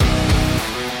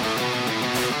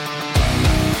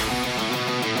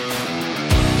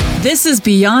This is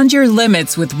Beyond Your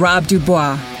Limits with Rob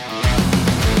Dubois,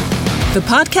 the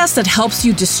podcast that helps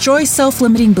you destroy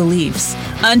self-limiting beliefs,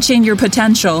 unchain your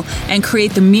potential, and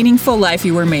create the meaningful life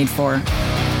you were made for.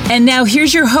 And now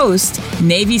here's your host,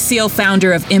 Navy SEAL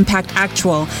founder of Impact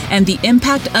Actual and the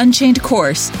Impact Unchained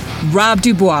course, Rob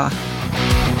Dubois.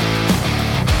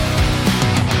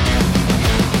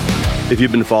 If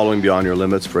you've been following Beyond Your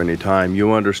Limits for any time,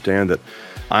 you understand that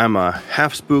I'm a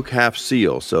half spook, half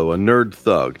SEAL, so a nerd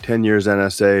thug. 10 years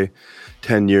NSA,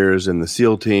 10 years in the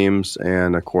SEAL teams,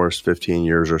 and of course 15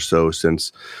 years or so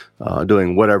since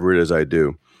doing whatever it is I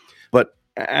do. But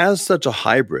as such a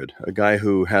hybrid, a guy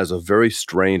who has a very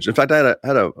strange, in fact, I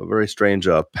had a very strange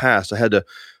past. I had to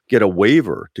get a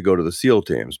waiver to go to the SEAL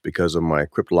teams because of my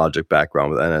cryptologic background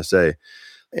with NSA.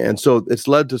 And so it's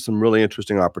led to some really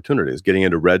interesting opportunities, getting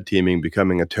into red teaming,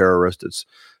 becoming a terrorist. It's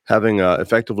having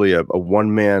effectively a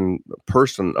one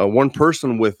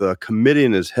person with a committee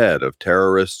in his head of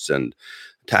terrorists and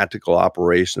tactical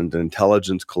operations and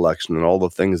intelligence collection and all the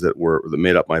things that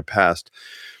made up my past.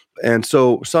 And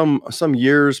so some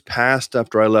years passed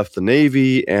after I left the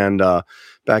Navy, and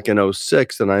back in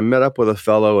 2006, and I met up with a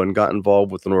fellow and got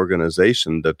involved with an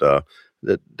organization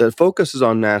that focuses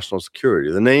on national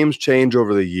security. The names change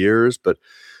over the years, but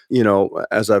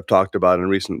as I've talked about in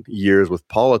recent years with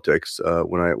politics,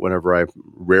 whenever I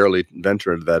rarely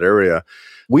venture into that area,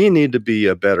 we need to be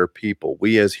a better people.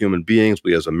 We as human beings,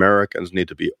 we as Americans need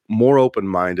to be more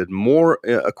open-minded, more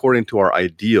according to our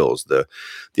ideals, the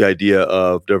idea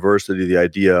of diversity, the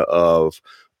idea of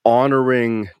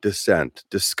honoring dissent,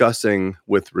 discussing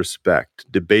with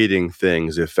respect, debating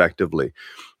things effectively.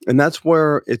 And that's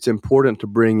where it's important to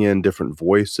bring in different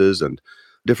voices and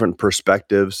different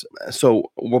perspectives.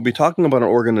 So we'll be talking about an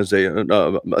organization,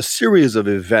 a series of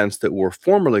events that were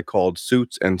formerly called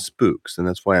Suits and Spooks. And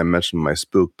that's why I mentioned my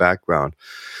spook background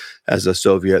as a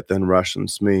Soviet, then Russian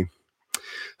SME.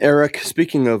 Eric,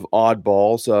 speaking of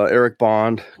oddballs, Eric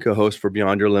Bond, co-host for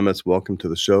Beyond Your Limits, welcome to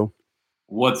the show.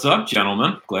 What's up,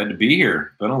 gentlemen? Glad to be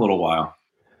here. Been a little while.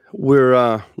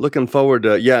 We're looking forward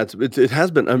to, it has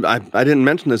been, I didn't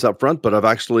mention this up front, but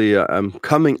I'm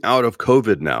coming out of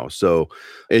COVID now. So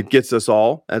it gets us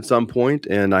all at some point,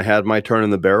 and I had my turn in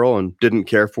the barrel and didn't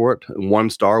care for it. 1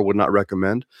 star, would not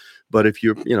recommend. But if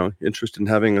you're, interested in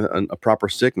having a proper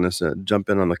sickness, jump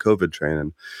in on the COVID train.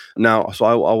 And now, so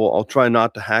I'll try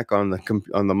not to hack on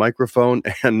the microphone,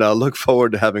 and look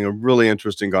forward to having a really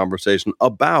interesting conversation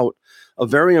about a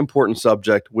very important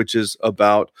subject, which is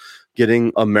about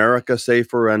getting America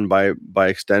safer, and by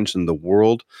extension, the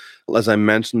world. As I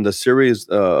mentioned, the series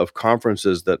of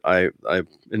conferences that I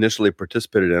initially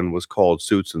participated in was called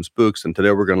Suits and Spooks, and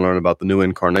today we're going to learn about the new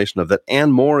incarnation of that,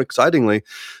 and more excitingly,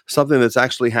 something that's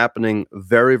actually happening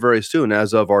very, very soon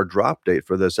as of our drop date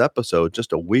for this episode,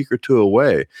 just a week or two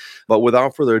away. But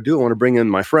without further ado, I want to bring in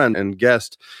my friend and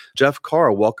guest, Jeff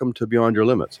Carr. Welcome to Beyond Your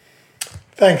Limits.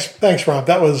 Thanks, Rob.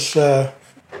 That was...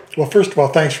 Well, first of all,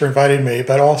 thanks for inviting me,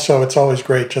 but also it's always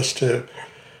great just to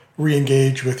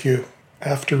re-engage with you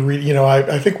after reading.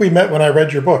 I think we met when I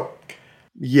read your book.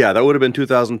 Yeah, that would have been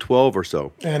 2012 or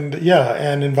so. And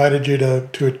invited you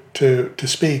to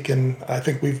speak, and I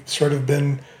think we've sort of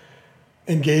been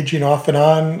engaging off and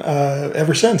on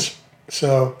ever since.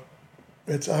 So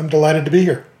I'm delighted to be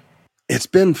here. It's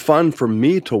been fun for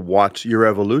me to watch your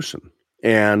evolution.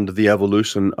 And the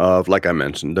evolution of, like I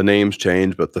mentioned, the names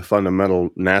change, but the fundamental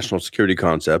national security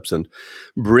concepts and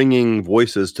bringing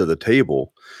voices to the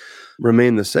table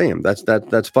remain the same.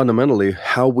 That's fundamentally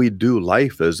how we do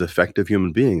life as effective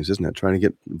human beings, isn't it? Trying to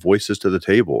get voices to the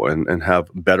table and have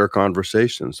better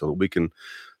conversations so that we can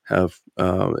have,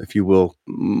 if you will,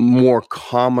 more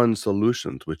common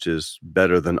solutions, which is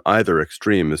better than either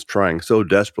extreme is trying so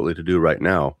desperately to do right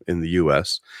now in the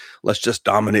U.S. Let's just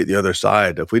dominate the other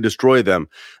side. If we destroy them,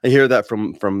 I hear that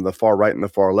from the far right and the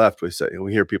far left. We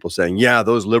hear people saying, "Yeah,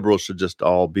 those liberals should just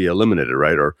all be eliminated,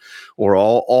 right?" Or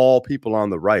all people on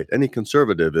the right. Any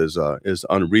conservative is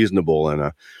unreasonable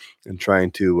and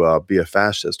trying to be a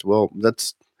fascist. Well,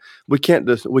 we can't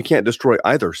destroy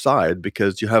either side,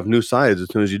 because you have new sides as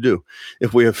soon as you do.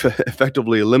 If we have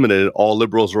effectively eliminated all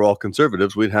liberals or all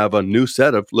conservatives, we'd have a new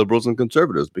set of liberals and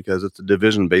conservatives, because it's a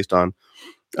division based on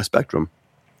a spectrum.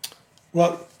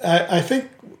 Well, I think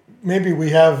maybe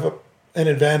we have an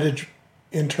advantage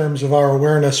in terms of our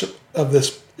awareness of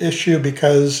this issue,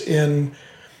 because in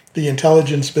the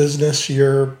intelligence business,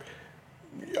 you're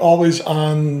always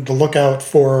on the lookout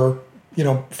for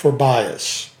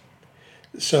bias.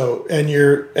 So, and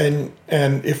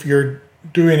if you're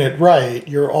doing it right,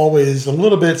 you're always a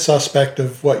little bit suspect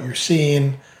of what you're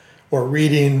seeing or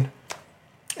reading,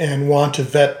 and want to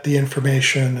vet the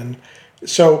information. And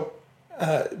so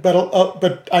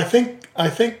But I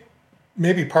think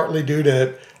maybe partly due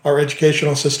to our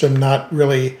educational system not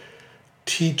really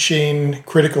teaching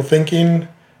critical thinking,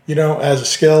 as a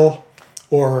skill,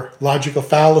 or logical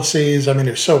fallacies. I mean,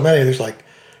 there's so many.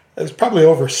 There's probably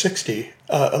over 60.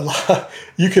 A lot.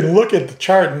 You can look at the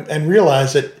chart and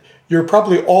realize that you're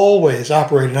probably always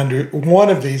operating under one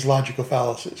of these logical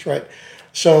fallacies, right?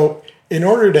 So, in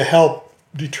order to help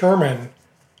determine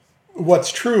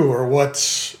what's true or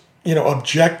what's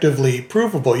objectively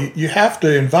provable, you have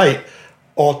to invite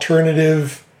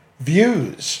alternative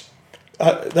views.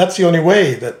 That's the only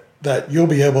way that you'll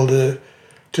be able to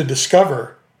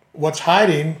discover what's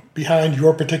hiding behind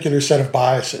your particular set of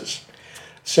biases.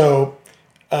 So,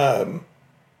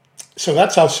 so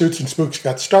that's how Suits and Spooks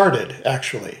got started.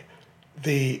 Actually,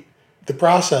 the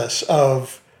process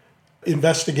of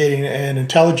investigating an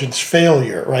intelligence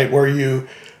failure, right, where you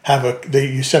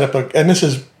you set up and this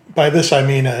is, by this I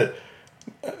mean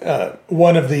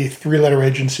one of the three-letter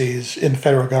agencies in the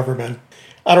federal government.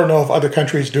 I don't know if other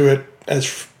countries do it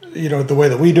as the way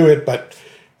that we do it, but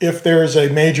if there's a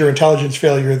major intelligence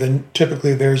failure, then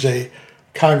typically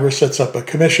Congress sets up a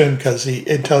commission because the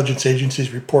intelligence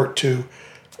agencies report to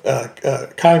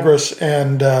Congress,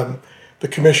 and the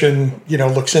commission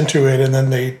looks into it, and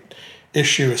then they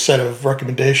issue a set of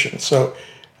recommendations. So,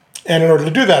 and in order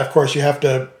to do that, of course, you have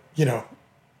to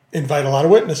invite a lot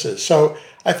of witnesses. So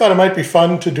I thought it might be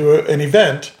fun to do an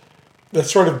event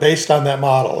that's sort of based on that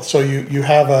model. So you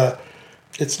have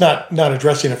it's not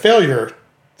addressing a failure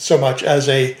so much as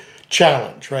a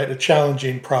challenge, right? A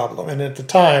challenging problem. And at the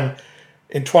time,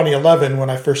 in 2011, when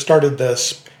I first started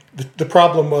this, the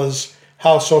problem was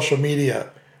how social media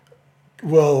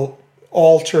will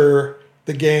alter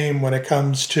the game when it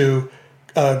comes to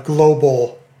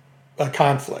global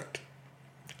conflict.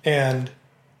 And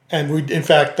we, in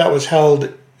fact, that was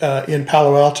held in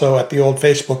Palo Alto at the old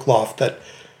Facebook loft that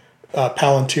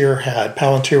Palantir had.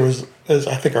 Palantir was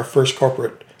I think, our first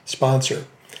corporate sponsor.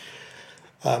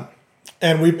 And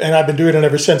I've been doing it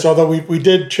ever since. Although we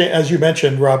did, as you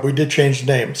mentioned, Rob, we did change the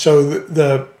name.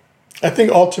 So I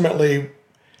think ultimately,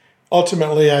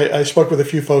 I spoke with a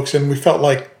few folks, and we felt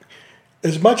like,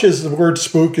 as much as the word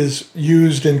spook is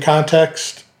used in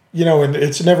context, and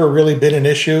it's never really been an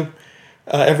issue.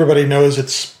 Everybody knows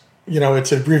it's an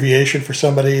abbreviation for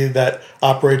somebody that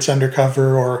operates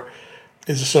undercover or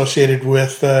is associated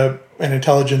with an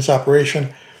intelligence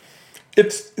operation.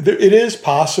 It is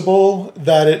possible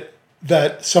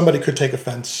that somebody could take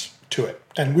offense to it,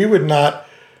 and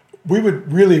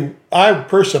I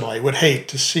personally would hate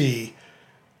to see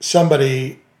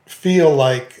somebody feel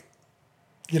like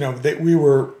that we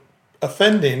were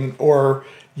offending or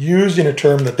using a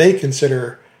term that they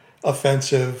consider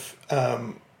offensive,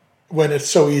 when it's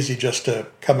so easy just to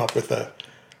come up with a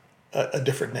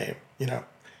different name. It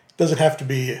doesn't have to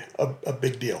be a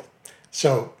big deal.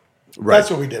 So right.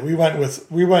 That's what we did. We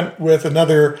went with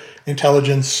another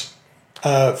intelligence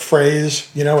phrase,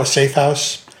 a safe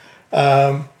house,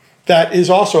 that is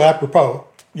also apropos,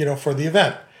 for the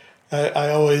event. I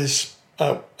always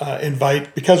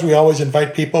because we always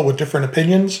invite people with different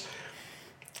opinions.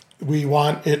 We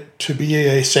want it to be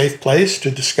a safe place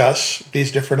to discuss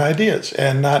these different ideas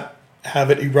and not have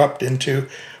it erupt into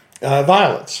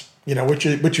violence, which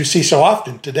you see so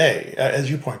often today,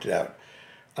 as you pointed out.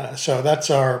 So that's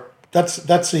the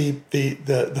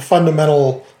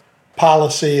fundamental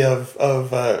policy of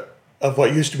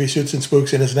what used to be Suits and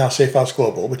Spooks and is now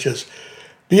Safehouse.Global, which is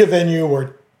be a venue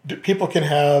where people can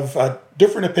have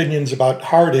different opinions about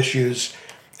hard issues,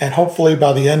 and hopefully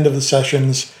by the end of the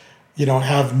sessions,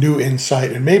 have new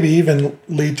insight and maybe even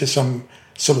lead to some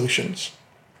solutions.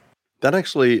 That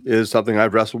actually is something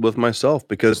I've wrestled with myself,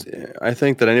 because I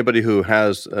think that anybody who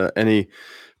has any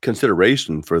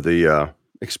consideration for the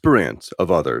experience of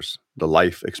others, the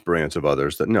life experience of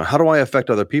others, that how do I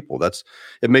affect other people? It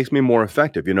makes me more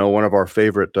effective. One of our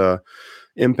favorite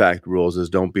impact rules is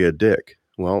don't be a dick.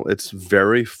 Well, it's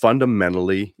very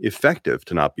fundamentally effective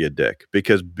to not be a dick,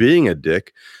 because being a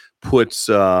dick puts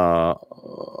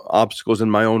obstacles in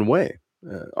my own way.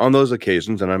 On those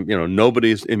occasions, and I'm,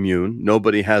 nobody's immune.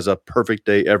 Nobody has a perfect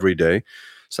day every day.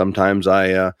 Sometimes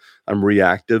I'm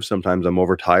reactive. Sometimes I'm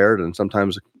overtired, and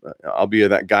sometimes I'll be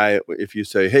that guy. If you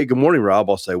say, "Hey, good morning, Rob,"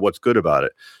 I'll say, "What's good about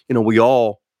it?" We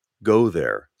all go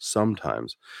there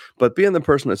sometimes, but being the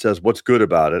person that says what's good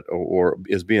about it or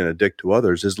is being a dick to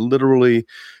others is literally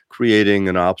creating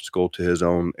an obstacle to his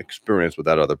own experience with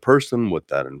that other person, with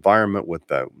that environment, with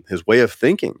his way of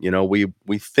thinking.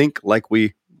 We think like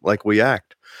we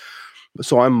act.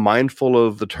 So I'm mindful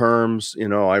of the terms.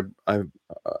 I've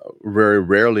very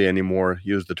rarely anymore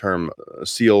use the term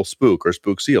seal spook or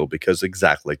spook seal, because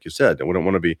exactly like you said, we don't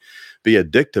want to be a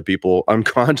dick to people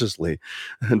unconsciously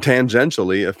and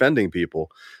tangentially offending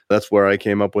people. That's where I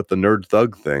came up with the nerd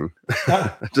thug thing.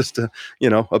 Just a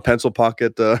pencil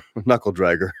pocket knuckle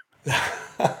dragger.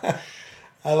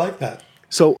 I like that.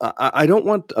 So I don't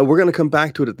want. We're going to come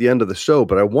back to it at the end of the show,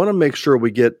 but I want to make sure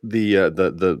we get the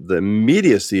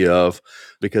immediacy of,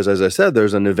 because as I said,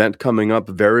 there's an event coming up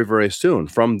very, very soon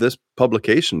from this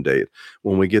publication date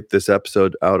when we get this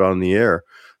episode out on the air.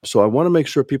 So I want to make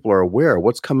sure people are aware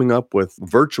what's coming up with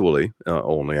virtually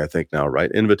only. I think now, right?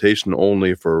 Invitation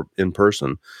only for in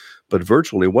person, but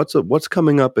virtually. What's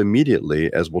coming up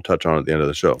immediately, as we'll touch on at the end of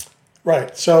the show.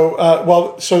 Right. So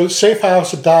so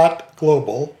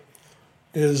Safehouse.Global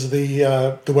is the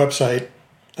website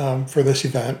for this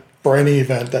event, for any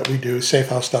event that we do,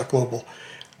 Safehouse.Global.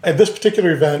 And this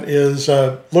particular event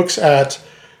looks at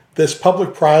this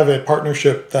public-private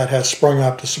partnership that has sprung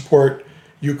up to support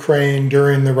Ukraine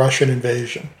during the Russian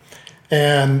invasion.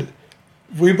 And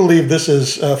we believe this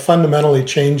is fundamentally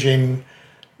changing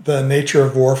the nature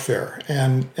of warfare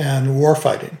and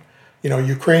warfighting.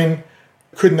 Ukraine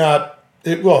could not,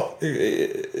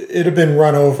 it had been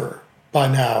run over by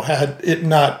now, had it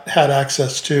not had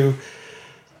access to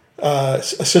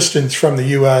assistance from the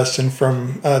U.S. and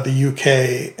from the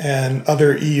U.K. and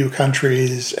other EU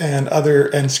countries and other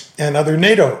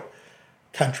NATO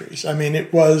countries. I mean,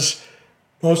 it was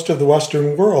most of the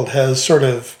Western world has sort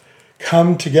of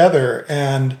come together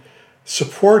and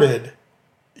supported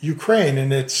Ukraine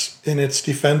in its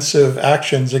defensive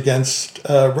actions against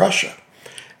Russia.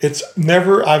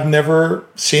 I've never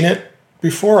seen it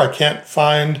before. I can't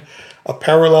find a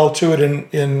parallel to it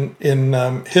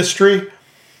in history,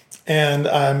 and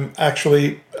I'm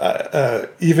actually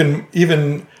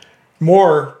even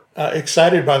more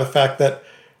excited by the fact that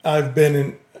I've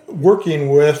been working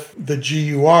with the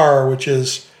GUR, which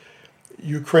is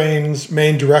Ukraine's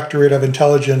main directorate of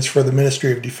intelligence for the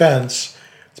Ministry of Defense.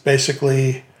 It's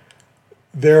basically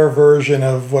their version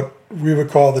of what we would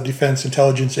call the Defense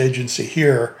Intelligence Agency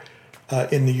here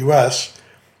in the U.S.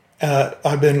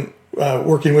 I've been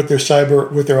working with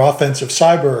their offensive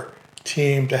cyber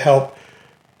team to help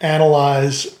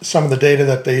analyze some of the data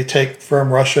that they take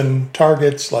from Russian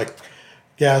targets like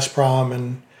Gazprom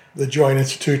and the Joint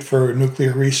Institute for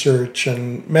Nuclear Research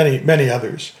and many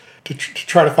others to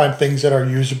try to find things that are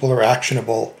usable or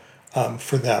actionable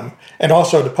for them, and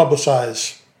also to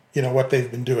publicize what they've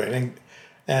been doing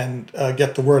and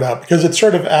get the word out, because it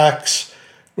sort of acts.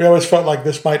 We always felt like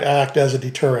this might act as a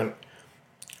deterrent.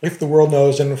 If the world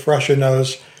knows and if Russia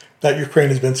knows that Ukraine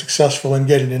has been successful in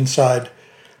getting inside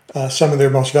some of their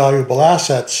most valuable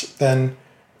assets, then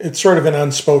it's sort of an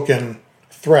unspoken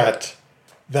threat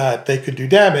that they could do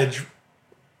damage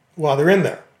while they're in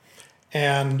there.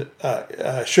 And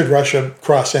should Russia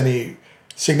cross any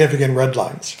significant red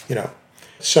lines,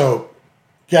 So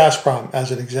Gazprom,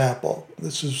 as an example,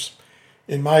 this is,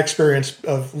 in my experience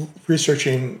of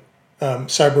researching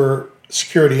cyber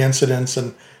security incidents,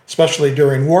 and especially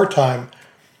during wartime,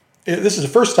 this is the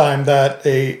first time that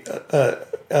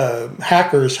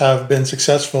hackers have been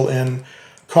successful in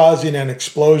causing an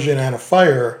explosion and a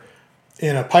fire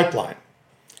in a pipeline.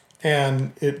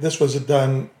 And this was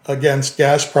done against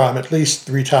Gazprom at least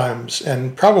 3 times,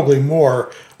 and probably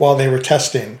more while they were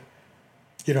testing,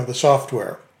 the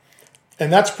software.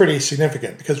 And that's pretty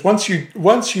significant, because once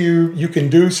you can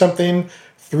do something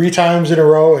 3 times in a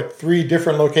row at 3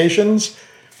 different locations,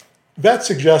 that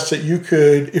suggests that you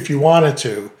could, if you wanted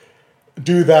to,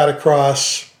 do that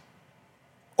across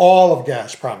all of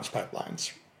Gazprom's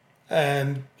pipelines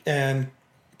and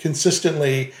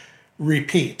consistently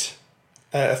repeat,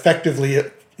 effectively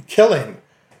killing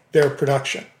their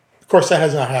production. Of course, that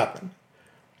has not happened.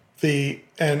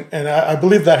 I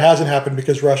believe that hasn't happened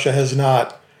because Russia has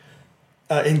not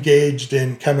engaged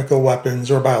in chemical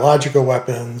weapons or biological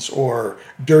weapons or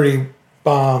dirty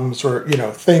bombs or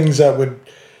things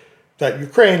that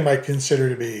Ukraine might consider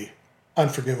to be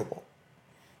unforgivable,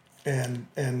 and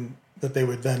that they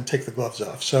would then take the gloves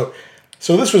off. So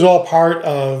this was all part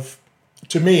of,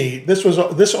 to me,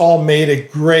 this all made a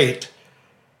great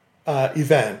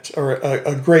event, or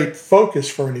a great focus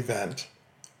for an event,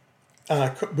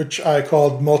 which I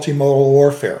called multimodal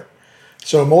warfare.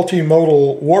 So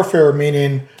multimodal warfare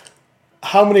meaning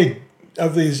how many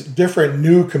of these different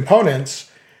new components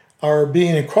are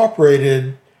being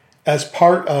incorporated as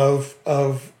part of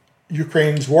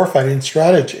Ukraine's warfighting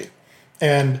strategy,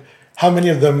 and how many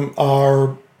of them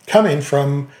are coming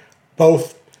from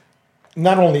both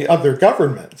not only other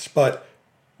governments but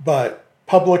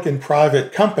public and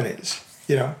private companies,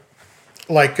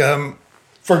 like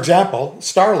For example,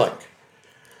 Starlink.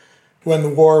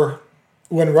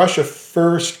 When Russia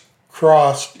first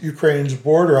crossed Ukraine's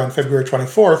border on February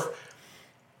 24th,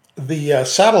 the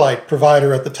satellite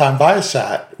provider at the time,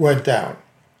 Viasat, went down.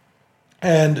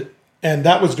 And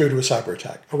that was due to a cyber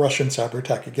attack, a Russian cyber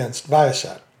attack against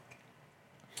Viasat.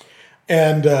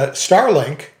 And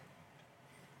Starlink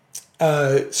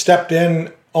stepped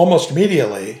in almost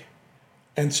immediately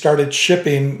and started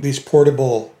shipping these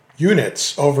portable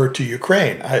units over to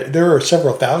Ukraine. There are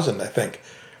several thousand, I think,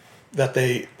 that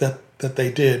they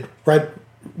did right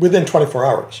within 24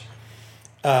 hours.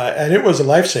 And it was a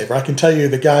lifesaver. I can tell you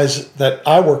the guys that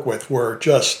I work with were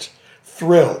just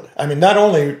thrilled. I mean, not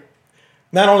only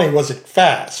was it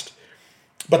fast,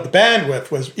 but the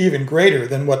bandwidth was even greater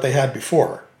than what they had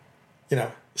before.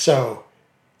 So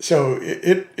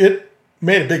it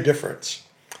made a big difference.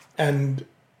 And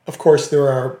of course, there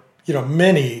are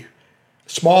many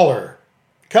smaller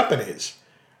companies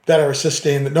that are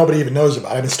assisting that nobody even knows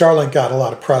about. I mean, Starlink got a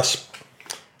lot of press,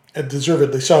 and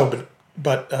deservedly so.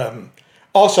 But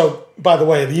also, by the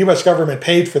way, the U.S. government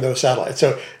paid for those satellites,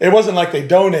 so it wasn't like they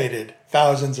donated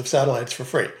thousands of satellites for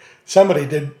free. Somebody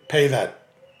did pay that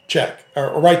check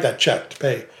or write that check to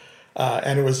pay,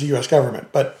 and it was the U.S.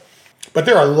 government. But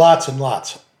there are lots and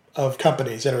lots of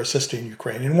companies that are assisting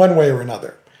Ukraine in one way or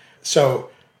another. So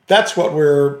that's what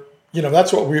we're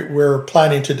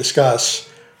planning to discuss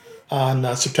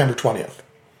on September 20th.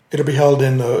 It'll be held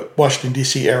in the Washington,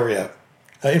 D.C. area.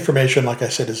 Information, like I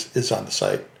said, is on the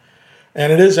site.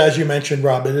 And it is, as you mentioned,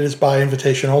 Rob, it is by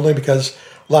invitation only because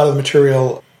a lot of the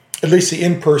material, at least the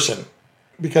in-person,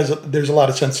 because there's a lot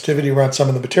of sensitivity around some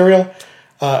of the material,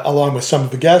 along with some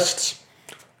of the guests.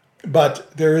 But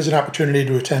there is an opportunity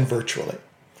to attend virtually.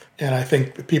 And I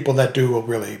think the people that do will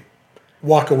really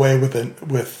walk away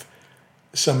with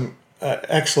some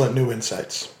excellent new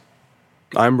insights.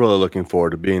 I'm really looking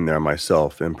forward to being there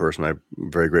myself in person. I'm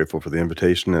very grateful for the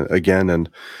invitation again. And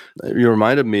you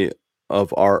reminded me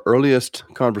of our earliest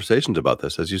conversations about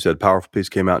this. As you said, Powerful Peace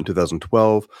came out in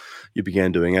 2012. You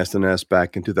began doing SNS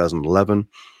back in 2011.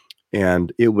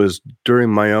 And it was during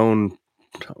my own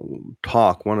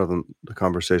talk, one of the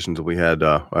conversations that we had,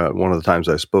 one of the times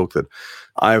I spoke, that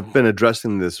I've been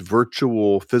addressing this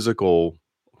virtual physical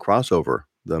crossover,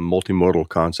 the multimodal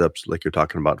concepts like you're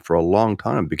talking about, for a long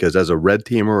time, because as a red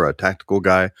teamer, a tactical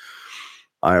guy,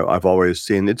 I've always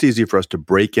seen it's easy for us to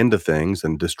break into things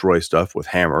and destroy stuff with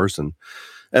hammers. And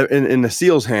in the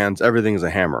SEAL's hands, everything is a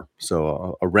hammer.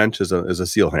 So a wrench is a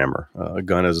SEAL hammer, a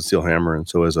gun is a SEAL hammer, and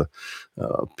so is a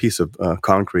piece of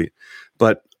concrete.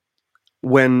 But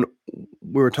when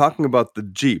we were talking about the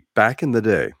Jeep back in the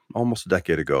day, almost a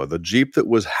decade ago, the Jeep that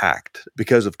was hacked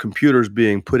because of computers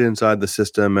being put inside the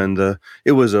system, and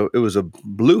it was a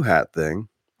blue hat thing.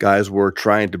 Guys were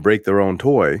trying to break their own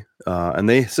toy, and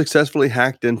they successfully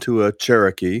hacked into a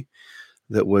Cherokee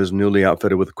that was newly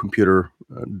outfitted with computer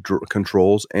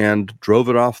controls and drove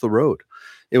it off the road.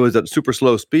 It was at super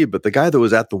slow speed, but the guy that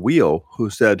was at the wheel,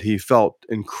 who said he felt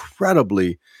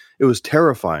it was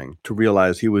terrifying to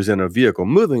realize he was in a vehicle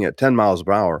moving at 10 miles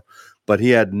per hour, but he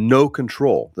had no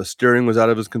control. The steering was out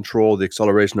of his control. The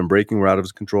acceleration and braking were out of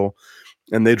his control.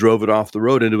 And they drove it off the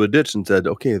road into a ditch and said,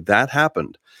 okay, that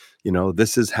happened.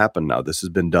 This has happened now. This has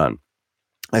been done.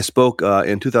 I spoke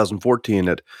in 2014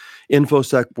 at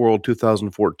InfoSec World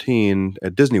 2014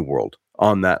 at Disney World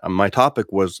on that. My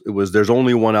topic was there's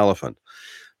only one elephant.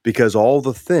 Because all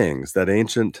the things, that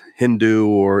ancient Hindu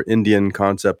or Indian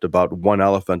concept about one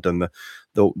elephant, and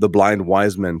the blind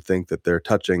wise men think that they're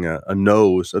touching a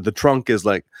nose. The trunk is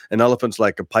like, an elephant's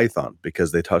like a python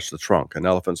because they touch the trunk. An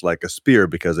elephant's like a spear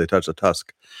because they touch a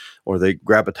tusk. Or they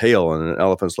grab a tail, and an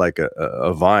elephant's like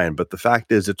a vine. But the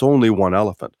fact is, it's only one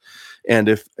elephant. And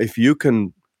if you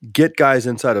can get guys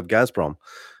inside of Gazprom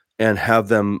and have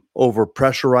them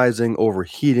overpressurizing,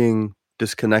 overheating,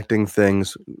 disconnecting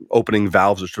things, opening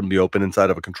valves that shouldn't be open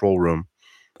inside of a control room,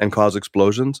 and cause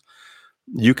explosions,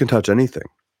 you can touch anything.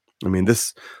 I mean,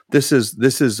 this is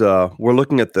we're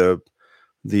looking at the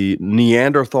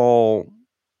Neanderthal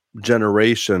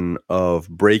generation of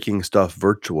breaking stuff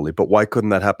virtually. But why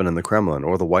couldn't that happen in the Kremlin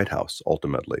or the White House?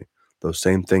 Ultimately, those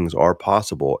same things are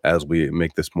possible as we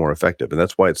make this more effective, and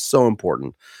that's why it's so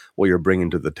important what you're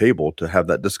bringing to the table to have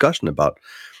that discussion about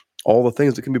all the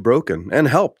things that can be broken and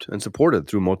helped and supported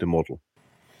through multimodal.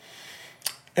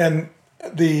 And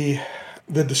the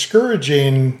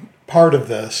discouraging part of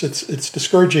this, it's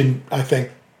discouraging, I think,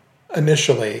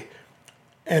 initially,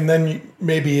 and then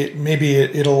maybe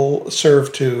it'll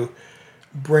serve to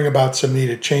bring about some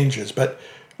needed changes. But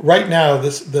right now,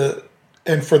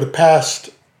 and for the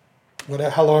past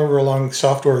however long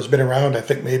software has been around, I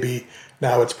think maybe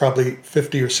now it's probably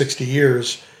 50 or 60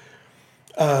 years,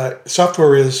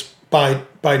 software is by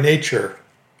nature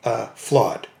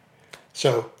flawed.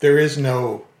 So there is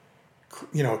no,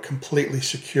 completely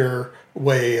secure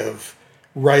way of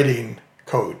writing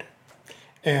code,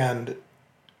 and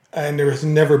there has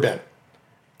never been.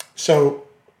 So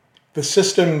the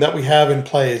system that we have in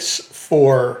place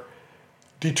for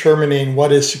determining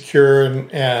what is secure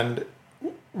and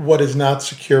what is not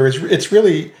secure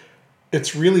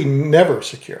it's really never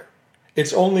secure.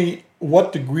 It's only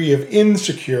what degree of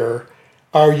insecure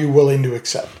are you willing to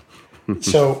accept.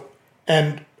 So,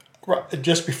 and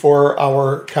just before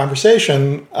our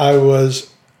conversation, I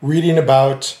was reading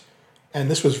about, and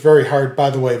this was very hard, by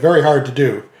the way, very hard to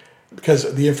do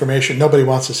because the information, nobody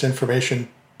wants this information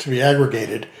to be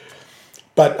aggregated.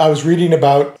 But I was reading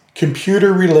about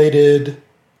computer-related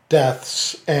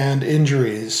deaths and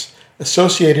injuries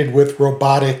associated with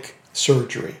robotic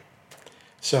surgery.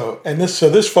 So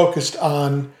this focused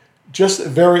on just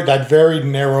that very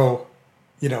narrow,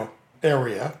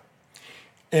 area,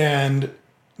 and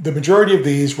the majority of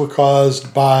these were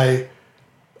caused by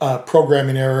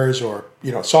programming errors or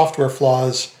software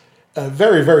flaws. A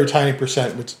very, very tiny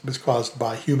percent was caused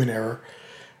by human error.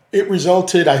 It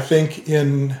resulted, I think,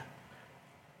 in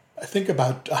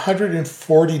about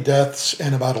 140 deaths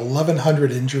and about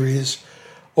 1,100 injuries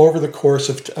over the course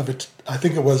of I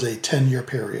think it was a 10-year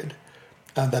period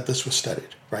that this was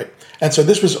studied, right? And so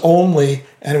this was only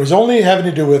having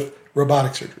to do with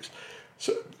robotic surgeries.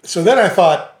 So then I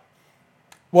thought,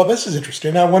 well, this is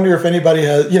interesting. I wonder if anybody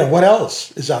has, what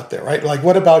else is out there, right? Like,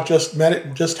 what about just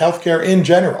healthcare in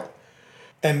general?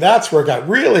 And that's where it got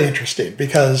really interesting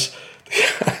because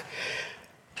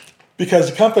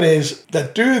the companies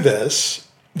that do this,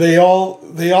 they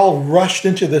all rushed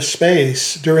into this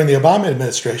space during the Obama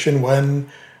administration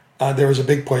when there was a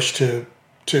big push to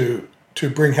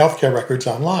bring healthcare records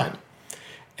online,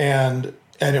 and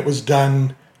it was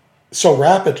done so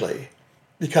rapidly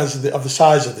because of the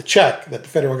size of the check that the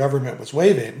federal government was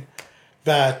waiving,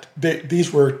 that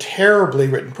these were terribly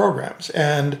written programs,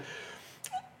 and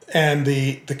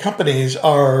the companies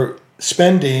are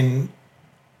spending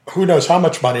who knows how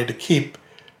much money to keep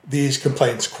these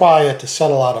complaints quiet, to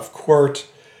settle out of court,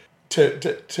 to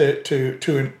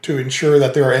ensure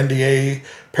that there are NDA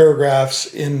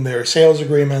paragraphs in their sales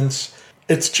agreements.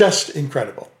 It's just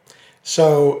incredible.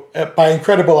 So by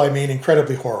incredible, I mean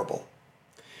incredibly horrible.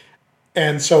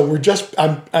 And so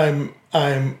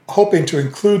I'm hoping to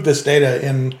include this data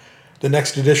in the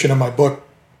next edition of my book,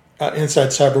 Inside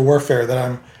Cyber Warfare,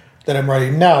 that I'm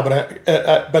writing now.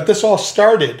 But this all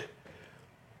started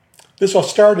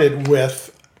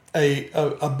with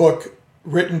a book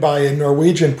written by a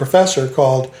Norwegian professor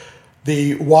called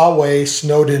The Huawei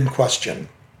Snowden Question.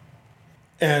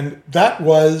 And that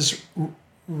was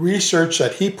research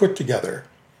that he put together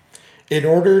in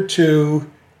order to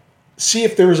see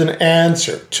if there was an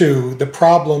answer to the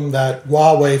problem that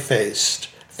Huawei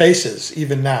faces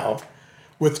even now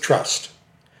with trust.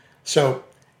 So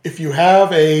if you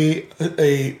have a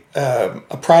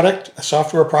product, a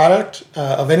software product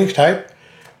of any type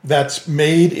that's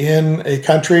made in a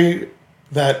country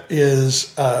that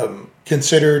is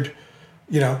considered,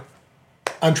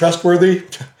 untrustworthy,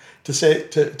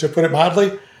 to put it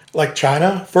mildly, like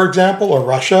China, for example, or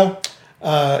Russia,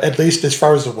 at least as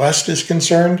far as the West is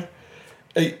concerned,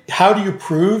 how do you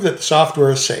prove that the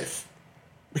software is safe?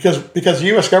 Because the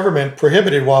U.S. government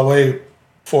prohibited Huawei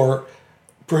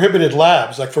prohibited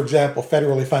labs, like, for example,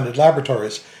 federally funded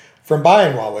laboratories, from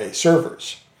buying Huawei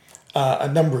servers a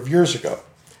number of years ago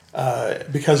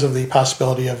because of the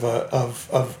possibility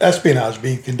of espionage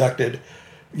being conducted,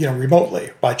 remotely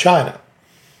by China.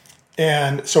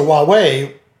 And so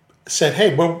Huawei said,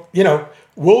 hey, well,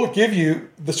 we'll give you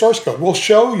the source code. We'll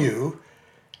show you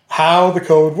how the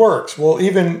code works. We'll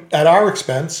even, at our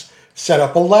expense, set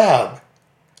up a lab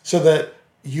so that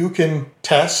you can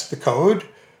test the code,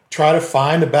 try to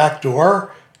find a back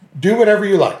door, do whatever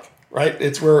you like, right?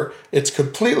 It's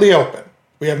completely open.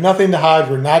 We have nothing to hide.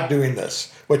 We're not doing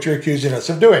this, what you're accusing us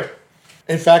of doing.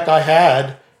 In fact, I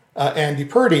had Andy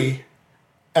Purdy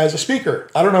as a speaker.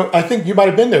 I don't know. I think you might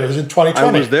have been there. It was in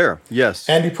 2020. I was there. Yes.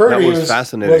 Andy Purdy was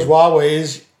fascinating.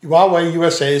 Was Huawei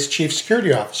USA's chief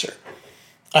security officer.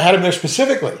 I had him there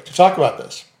specifically to talk about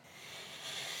this.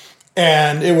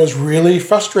 And it was really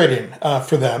frustrating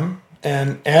for them.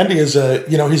 And Andy is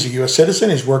he's a U.S. citizen.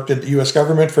 He's worked at the U.S.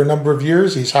 government for a number of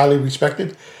years. He's highly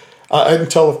respected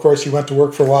until, of course, he went to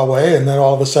work for Huawei. And then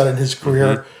all of a sudden his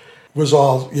career was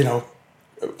all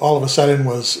of a sudden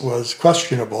was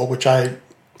questionable, which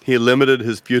He limited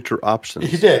his future options.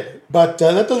 He did. But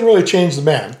that doesn't really change the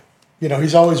man.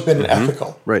 He's always been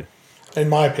ethical. Right. In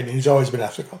my opinion, he's always been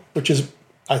ethical, which is,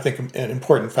 I think, an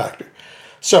important factor.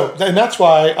 So, and that's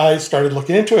why I started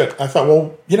looking into it. I thought,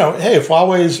 well, hey, if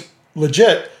Huawei's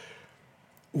legit,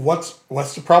 what's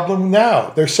the problem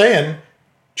now? They're saying,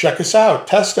 check us out,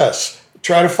 test us,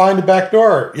 try to find a back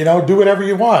door, do whatever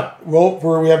you want. Well,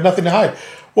 we have nothing to hide.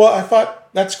 Well, I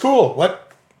thought, that's cool.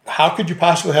 How could you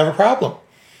possibly have a problem?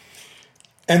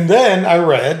 And then I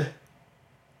read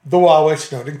the Huawei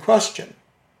Snowden question.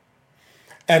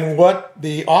 And what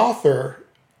the author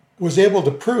was able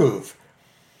to prove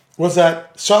was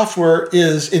that software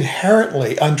is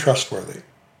inherently untrustworthy.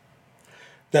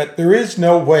 That there is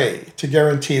no way to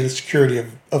guarantee the security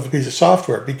of a piece of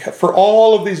software for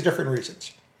all of these different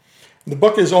reasons. The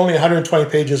book is only 120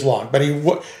 pages long, but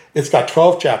it's got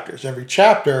 12 chapters. Every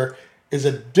chapter is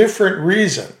a different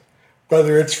reason,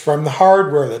 whether it's from the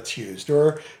hardware that's used,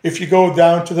 or if you go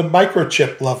down to the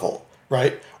microchip level,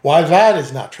 right? Why that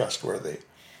is not trustworthy,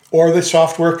 or the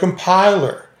software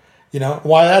compiler,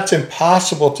 why that's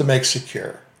impossible to make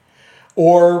secure,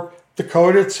 or the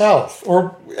code itself,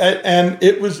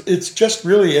 it's just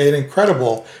really an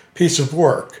incredible piece of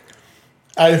work.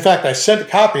 In fact, I sent a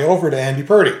copy over to Andy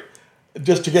Purdy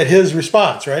just to get his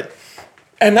response, right?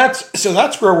 And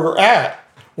that's where we're at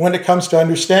when it comes to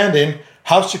understanding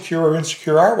how secure or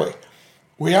insecure are we.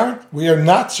 We are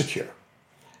not secure.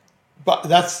 But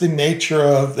that's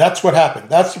that's what happened.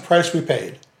 That's the price we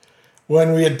paid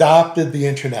when we adopted the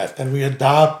internet and we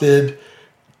adopted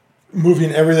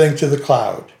moving everything to the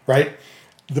cloud, right?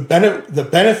 The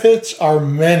benefits are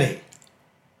many.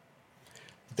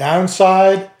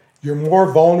 Downside, you're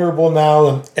more vulnerable now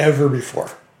than ever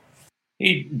before.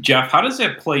 Hey, Jeff, how does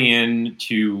that play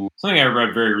into something I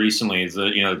read very recently is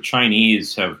that, the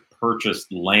Chinese have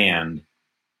purchased land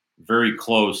very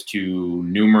close to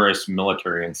numerous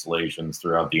military installations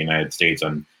throughout the United States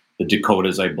on the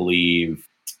Dakotas, I believe,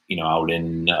 out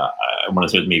in, I want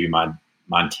to say maybe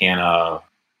Montana,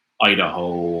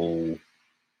 Idaho,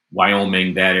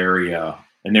 Wyoming, that area.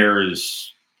 And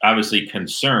there's obviously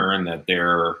concern that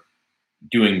they're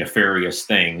doing nefarious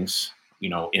things,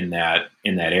 in that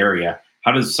area.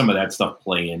 How does some of that stuff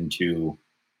play into,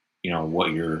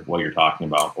 what you're talking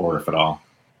about, or if at all?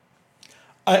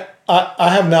 I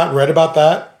have not read about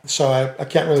that, so I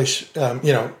can't really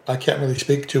I can't really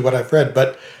speak to what I've read,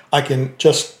 but I can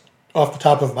just off the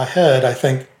top of my head, I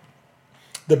think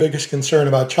the biggest concern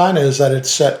about China is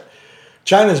that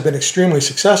China has been extremely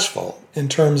successful in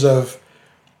terms of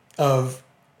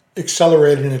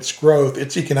accelerating its growth,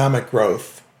 its economic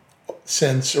growth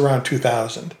since around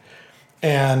 2000,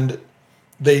 and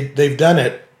they've done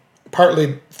it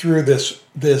partly through this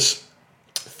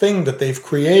thing that they've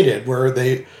created where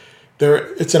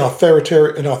it's an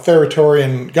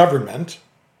authoritarian government,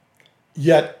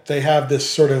 yet they have this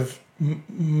sort of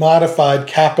modified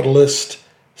capitalist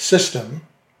system,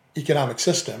 economic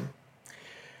system.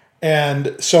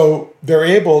 And so they're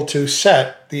able to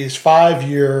set these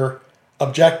 5-year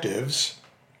objectives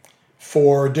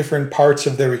for different parts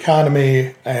of their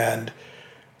economy. And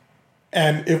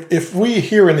if we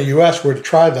here in the US were to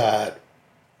try that,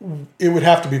 it would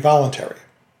have to be voluntary.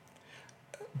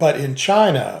 But in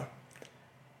China,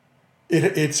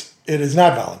 it is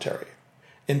not voluntary.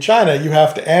 In China, you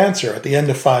have to answer at the end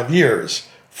of 5 years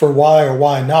for why or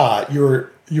why not you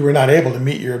were not able to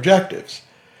meet your objectives.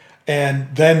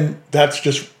 And then that's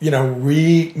just,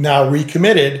 now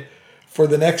recommitted for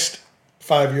the next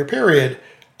 5-year period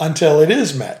until it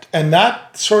is met. And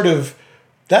that sort of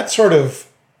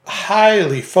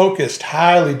highly focused,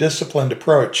 highly disciplined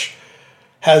approach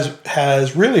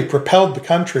has really propelled the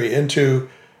country into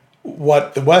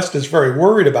what the West is very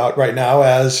worried about right now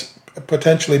as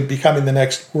potentially becoming the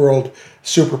next world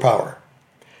superpower.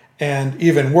 And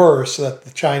even worse, that the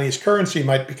Chinese currency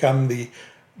might become the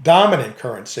dominant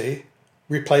currency,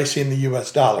 replacing the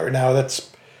US dollar. Now that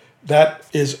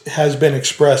has been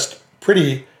expressed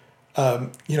pretty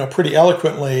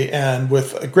eloquently and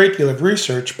with a great deal of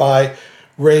research by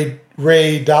Ray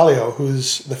Dalio,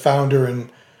 who's the founder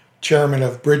and chairman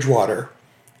of Bridgewater,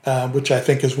 which I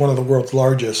think is one of the world's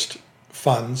largest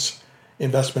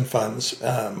investment funds.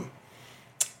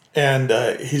 And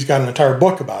he's got an entire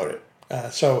book about it.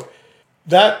 So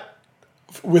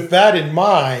with that in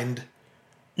mind,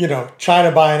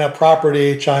 China buying up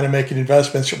property, China making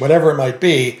investments, whatever it might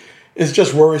be, is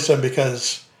just worrisome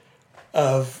because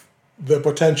of the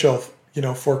potential,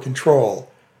 for control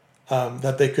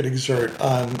that they could exert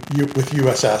with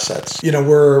U.S. assets.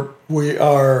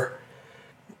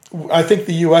 I think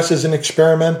the U.S. is an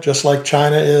experiment, just like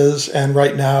China is, and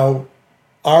right now,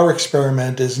 our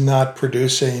experiment is not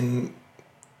producing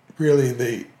really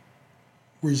the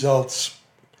results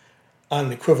on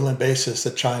an equivalent basis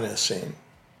that China is seeing.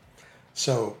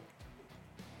 So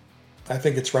I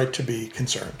think it's right to be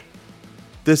concerned.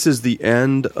 This is the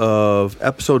end of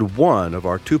episode 1 of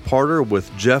our two-parter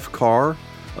with Jeff Carr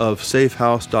of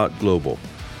Safehouse.Global.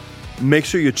 Make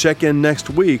sure you check in next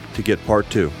week to get part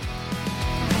 2.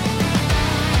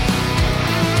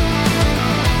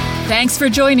 Thanks for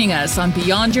joining us on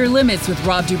Beyond Your Limits with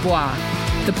Rob Dubois,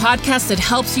 the podcast that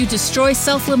helps you destroy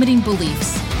self-limiting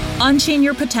beliefs, unchain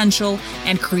your potential,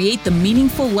 and create the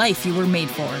meaningful life you were made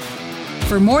for.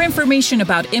 For more information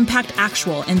about Impact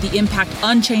Actual and the Impact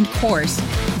Unchained course,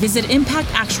 visit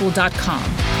impactactual.com.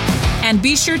 And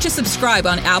be sure to subscribe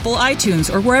on Apple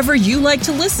iTunes or wherever you like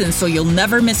to listen so you'll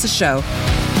never miss a show.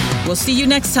 We'll see you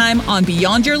next time on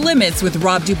Beyond Your Limits with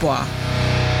Rob Dubois.